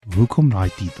hoekom daai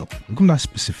titel? Hoekom daai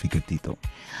spesifieke titel?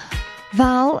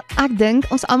 Wel, ek dink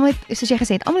ons almal het, soos jy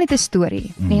gesê het, almal het 'n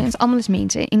storie. Nee, ons almal is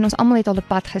mense en ons almal het al 'n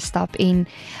pad gestap en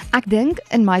ek dink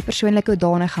in my persoonlike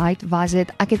hoedanigheid was dit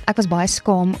ek was baie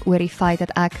skaam oor die feit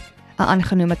dat ek 'n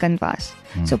aangenome kind was.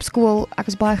 So op skool, ek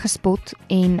was baie gespot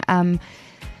en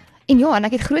ja, en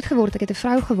ek het groot geword, ek het 'n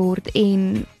vrou geword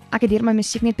en ek het deur my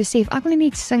musiek net besef, ek wil nie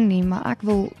net sing nie, maar ek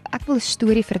wil 'n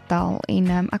storie vertel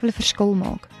en ek wil 'n verskil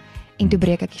maak. En toe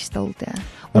breek ek die stilte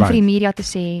om vir die media te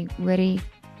sê, hoorie,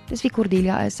 dis wie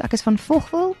Cordelia is. Ek is van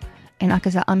Vogwel en ek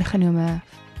is 'n aangenome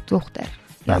dogter.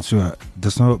 Ja, so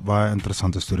dis nou baie 'n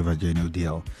interessante storie wat jy nou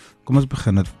deel. Kom ons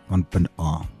begin dit van punt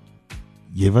A.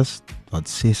 Jy was wat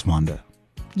 6 maande.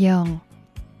 Ja.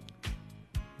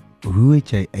 Hoe het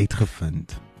jy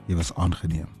uitgevind jy was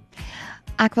aangeneem?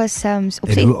 Ek was op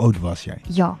En hoe oud was jy?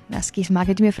 Ja, ekskuus, maar ek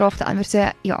het nie meer vrae te antwoord. So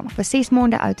ja, ek was 6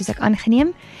 maande oud toe ek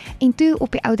aangeneem en toe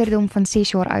op die ouderdom van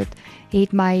 6 jaar oud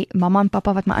het my mamma en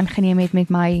pappa wat my aangeneem het met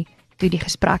my toe die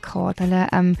gesprek gehad. Hulle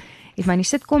het my in die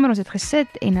sitkamer, ons het gesit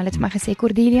en hulle het vir my gesê,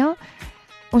 Cordelia,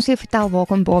 ons wil vertel waar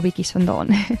kom babietjies vandaan.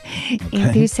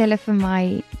 En toe sê hulle vir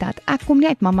my dat ek kom nie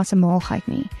uit mamma se maag uit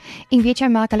nie. En weet jy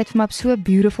maar, hulle het vir my op so 'n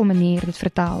beautiful manier dit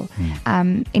vertel.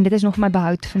 En dit is nog my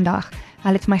behoud vandag.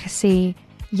 Hulle het vir my gesê,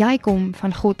 jy kom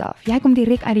van God af. Jy kom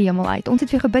direk uit die hemel uit. Ons het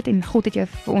vir jou gebid en God het jou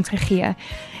vir ons gegee.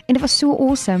 En dit was so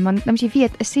awesome, want dan moet jy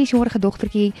weet, 'n 6-jarige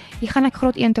dogtertjie, jy gaan ek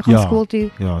graad 1 toe gaan skool toe.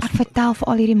 Ja, ek vertel vir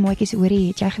al hierdie maatjies, hoorie,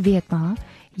 het jy geweet, maar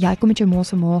jy kom met jou ma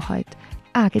se maag uit.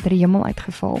 Ek het uit die hemel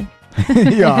uitgeval.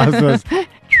 Ja, soos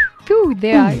Poeh,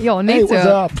 daar, ja, net hey, so.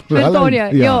 what's up? Verstaan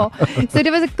jy? Ja. Ja. So dit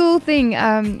was 'n cool thing.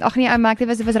 Ag nee, dit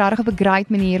was regtig op 'n great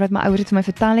manier wat my ouers het vir my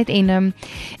vertel het en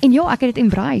ja, ek het dit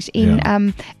embrace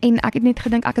en en ek het net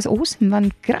gedink ek is awesome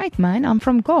want great man, I'm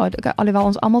from God. Alhoewel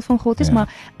ons almal van God is, maar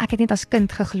ek het net as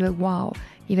kind geglo, wow,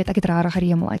 jy weet ek het regtig uit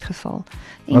die hemel uitgeval.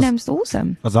 En it's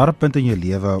awesome. Was daar 'n punt in jou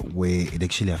lewe where it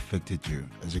actually affected you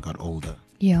as you got older?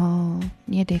 Ja,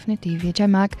 nee, definitief. Weet jy,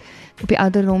 maar ek op die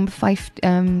ouderdom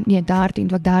 13,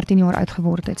 toe ek 13 jaar oud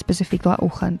geword het, spesifiek daai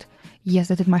oggend. Yes,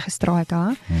 dit het my gestraik,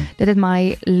 hè. Dit het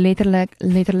my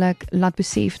letterlik laat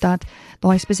besef dat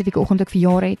daai spesifieke oggend ek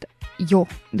verjaar het,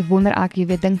 dit wonder ek, jy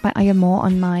weet, dink my eie ma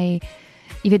aan my,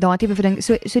 jy weet, daai tipe van ding,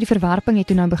 so die verwerping het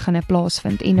toe nou begin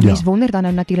plaasvind en 'n mens wonder dan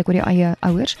nou natuurlik oor die eie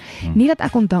ouers. Nie dat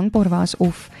ek ondankbaar was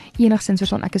of enigsins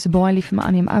verstaan, ek is baie lief vir my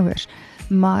aanneem ouers,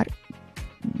 maar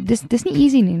dis nie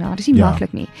easy nie, dis nie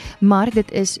maklik nie. Maar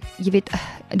dit is, jy weet,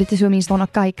 dit is hoe mense daarna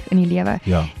kyk in die lewe.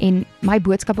 En my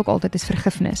boodskap ook altyd is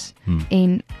vergifnis.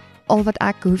 En al wat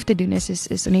ek hoef te doen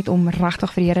is net om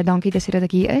regtig vir die Here dankie te sê dat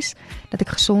ek hier is, dat ek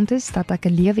gesond is, dat ek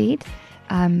 'n lewe het.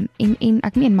 En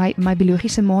ek meen my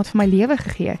biologiese ma het vir my lewe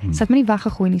gegee. Sy het my nie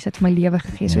weggegooi nie, sy het vir my lewe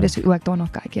gegee. So dis hoe ek daarna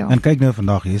kyk, En kyk nou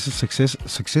vandag, jy's 'n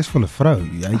suksesvolle vrou.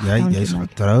 Jy's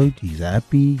getroud, jy's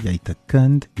happy, jy het 'n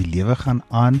kind, die lewe gaan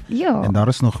aan en daar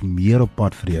is nog meer op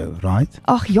pad vir jou, right?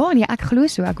 Ag ja, nee, ek glo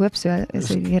so, ek hoop so,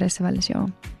 die Here se wil is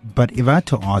But if I had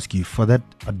to ask you for that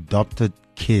adopted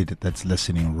kid that's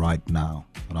listening right now,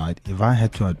 right? If I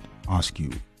had to ask you,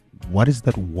 what is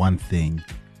that one thing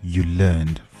you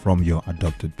learned from your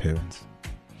adopted parents?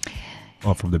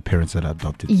 Or from the parents that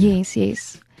adopted you?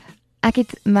 Yes. Ek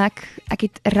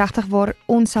het regtig waar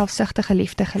onselfsugtige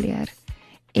liefde geleer.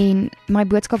 En my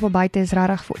boodskap op buite is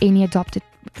regtig vir any adopted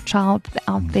child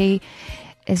out there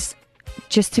is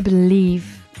just to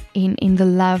believe in the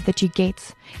love that you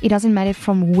get. It doesn't matter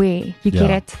from where you get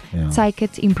it. Take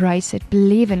it, embrace it,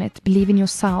 believe in it, believe in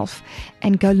yourself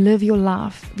and go live your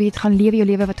life. Weet, gaan lewe jou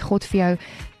lewe wat God vir jou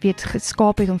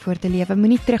geskaap het om voor te lewe.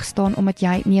 Moenie terugstaan omdat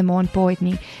jy nie 'n ma en pa het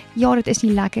nie. Ja, dit is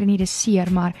nie lekker nie, dis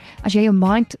seer, maar as jy jou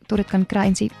mind tot dit kan kry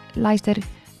en sê, luister,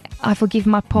 I forgive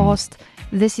my past,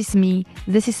 this is me,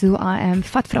 this is who I am,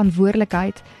 vat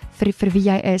verantwoordelikheid vir wie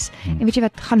jy is, en weet jy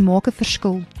wat, gaan maak 'n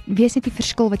verskil. Wees net die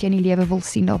verskil wat jy in die lewe wil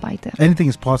sien daar buite. Anything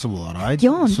is possible, right?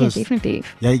 Ja, nee,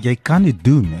 definitief. Jy kan dit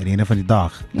doen aan die einde van die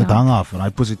dag. Dit hang af van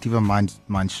daai positiewe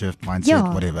mindset,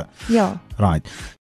 whatever. Ja. Right.